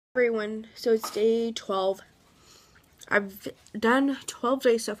Everyone, so it's day 12. I've done 12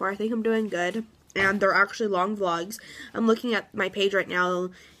 days so far. I think I'm doing good, and they're actually long vlogs. I'm looking at my page right now,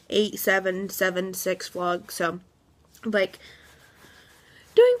 8776 vlog, so like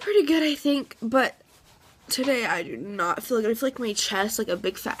doing pretty good, I think. But today I do not feel good. I feel like my chest, like a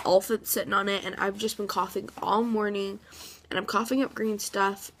big fat elephant sitting on it, and I've just been coughing all morning. And I'm coughing up green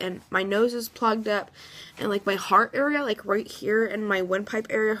stuff, and my nose is plugged up, and like my heart area, like right here, and my windpipe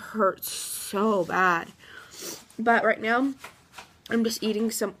area hurts so bad. But right now, I'm just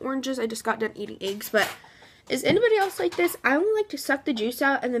eating some oranges. I just got done eating eggs, but is anybody else like this? I only like to suck the juice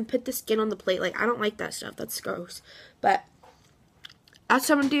out and then put the skin on the plate. Like, I don't like that stuff. That's gross. But that's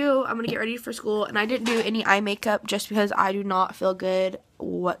what I'm gonna do. I'm gonna get ready for school, and I didn't do any eye makeup just because I do not feel good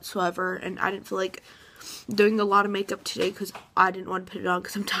whatsoever, and I didn't feel like doing a lot of makeup today because I didn't want to put it on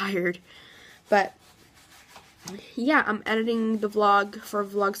because I'm tired. But yeah, I'm editing the vlog for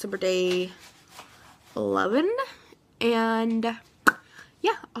Vlogcemeber day 11, and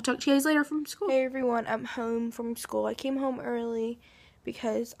yeah, I'll talk to you guys later from school. Hey everyone, I'm home from school. I came home early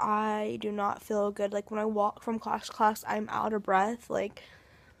because I do not feel good. Like when I walk from class to class, I'm out of breath. Like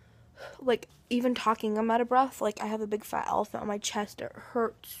even talking, I'm out of breath. Like I have a big fat elephant on my chest. It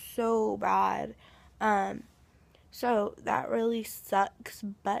hurts so bad. So that really sucks,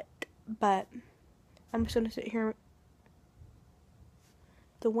 but I'm just gonna sit here.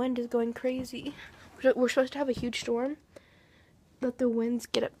 The wind is going crazy. We're supposed to have a huge storm, but the winds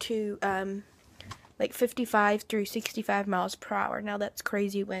get up to, like 55 through 65 miles per hour. Now that's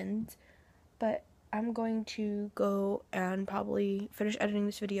crazy winds, but I'm going to go and probably finish editing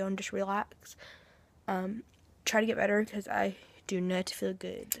this video and just relax. Try to get better because I do not feel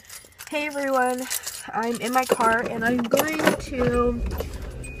good. Hey everyone, I'm in my car and I'm going to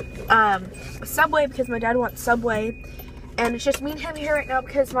Subway because my dad wants Subway, and it's just me and him here right now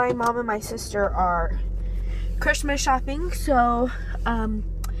because my mom and my sister are Christmas shopping. So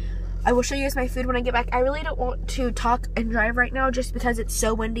I will show you guys my food when I get back. I really don't want to talk and drive right now just because it's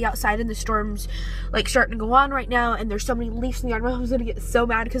so windy outside and the storm's like starting to go on right now, and there's so many leaves in the yard. My mom's gonna get so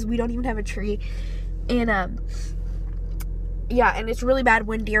mad because we don't even have a tree, and yeah, and it's really bad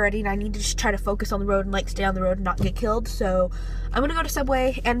windy already, and I need to just try to focus on the road and like stay on the road and not get killed. So I'm gonna go to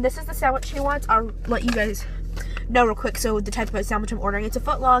Subway, and this is the sandwich he wants. I'll let you guys know real quick. So the type of sandwich I'm ordering, it's a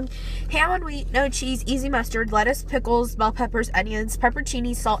foot long, ham on wheat, no cheese, easy mustard, lettuce, pickles, bell peppers, onions,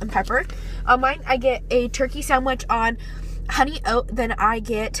 pepperoni, salt, and pepper. On mine, I get a turkey sandwich on honey oat. Then I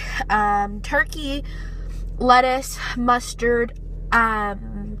get turkey, lettuce, mustard,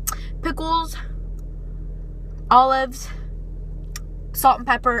 pickles, olives, salt and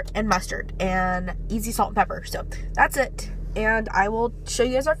pepper, and mustard, and easy salt and pepper. So that's it, and I will show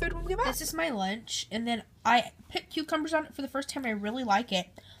you guys our food when we get back. This is my lunch, and then I put cucumbers on it for the first time. I really like it,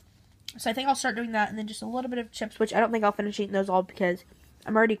 so I think I'll start doing that, and then just a little bit of chips, which I don't think I'll finish eating those all because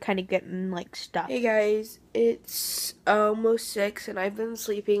I'm already kind of getting like stuck. Hey guys, it's almost 6 and I've been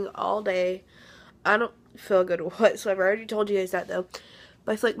sleeping all day. I don't feel good whatsoever. I already told you guys that though,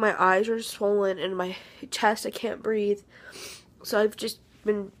 but I feel like my eyes are swollen and my chest, I can't breathe. So I've just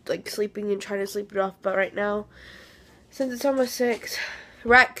been like sleeping and trying to sleep it off. But right now, since it's almost 6,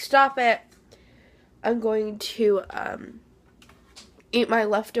 Rex, stop it. I'm going to eat my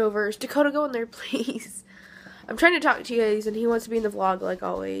leftovers. Dakota, go in there, please. I'm trying to talk to you guys, and he wants to be in the vlog like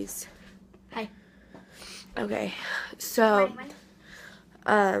always. Hi. Okay, so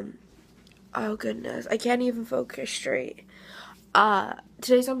oh goodness, I can't even focus straight.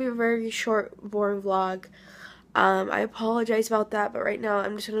 Today's gonna be a very short, boring vlog. I apologize about that, but right now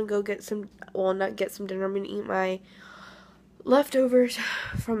I'm just gonna go get some, well, not get some dinner. I'm gonna eat my leftovers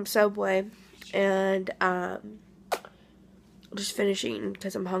from Subway, and just finishing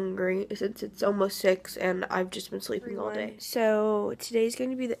because I'm hungry since it's almost 6 and I've just been sleeping all day. So today's going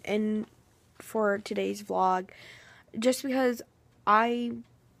to be the end for today's vlog, just because I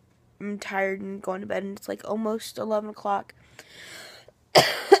am tired and going to bed, and it's like almost 11 o'clock.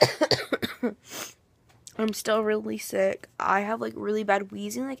 I'm still really sick. I have like really bad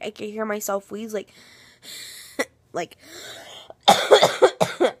wheezing. Like I can hear myself wheeze like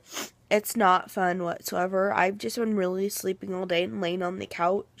it's not fun whatsoever. I've just been really sleeping all day and laying on the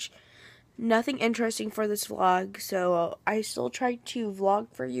couch. Nothing interesting for this vlog, so I still try to vlog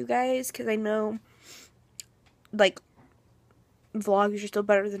for you guys because I know like vlogs are still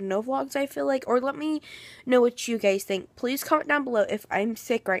better than no vlogs, I feel like. Or let me know what you guys think. Please comment down below if I'm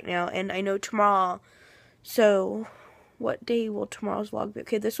sick right now, and I know tomorrow. So what day will tomorrow's vlog be?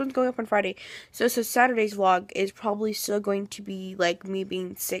 Okay, this one's going up on Friday. So Saturday's vlog is probably still going to be like me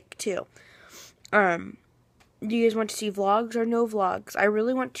being sick too. do you guys want to see vlogs or no vlogs? I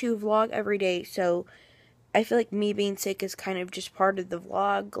really want to vlog every day, so I feel like me being sick is kind of just part of the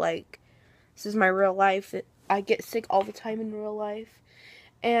vlog. Like, this is my real life. I get sick all the time in real life.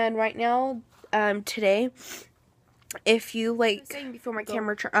 And right now, today, if you, like, saying before my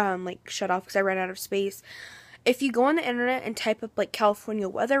camera, like, shut off because I ran out of space. If you go on the internet and type up, like, California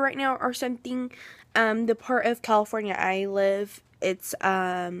weather right now or something, the part of California I live, it's,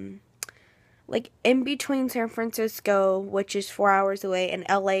 like, in between San Francisco, which is 4 hours away, and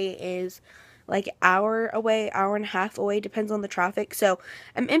LA is, like, hour away, hour and a half away, depends on the traffic. So,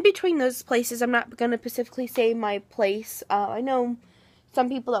 I'm in between those places. I'm not going to specifically say my place. I know some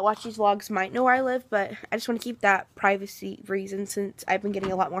people that watch these vlogs might know where I live, but I just want to keep that privacy reason since I've been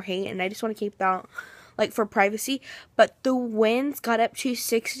getting a lot more hate, and I just want to keep that, like, for privacy. But the winds got up to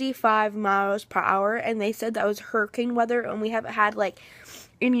 65 miles per hour, and they said that was hurricane weather, and we haven't had, like,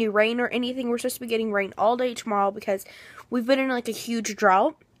 any rain or anything. We're supposed to be getting rain all day tomorrow because we've been in, like, a huge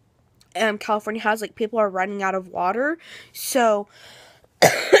drought. California has, like, people are running out of water. So,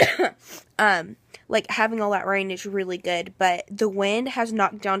 like, having all that rain is really good. But the wind has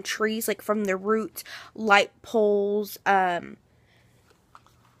knocked down trees, like, from the roots, light poles. I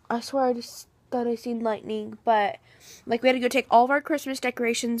swear I just thought I seen lightning. But, like, we had to go take all of our Christmas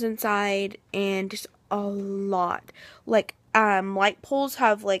decorations inside, and just a lot. Like, light poles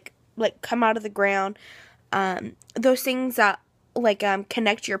have, like, come out of the ground. Those things that, like,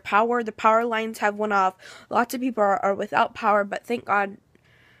 connect your power. The power lines have went off. Lots of people are without power, but thank God,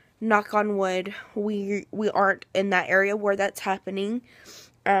 knock on wood, we aren't in that area where that's happening.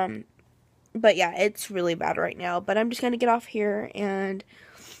 But yeah, it's really bad right now. But I'm just gonna get off here, and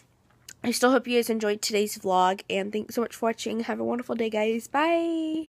I still hope you guys enjoyed today's vlog, and thanks so much for watching. Have a wonderful day, guys. Bye!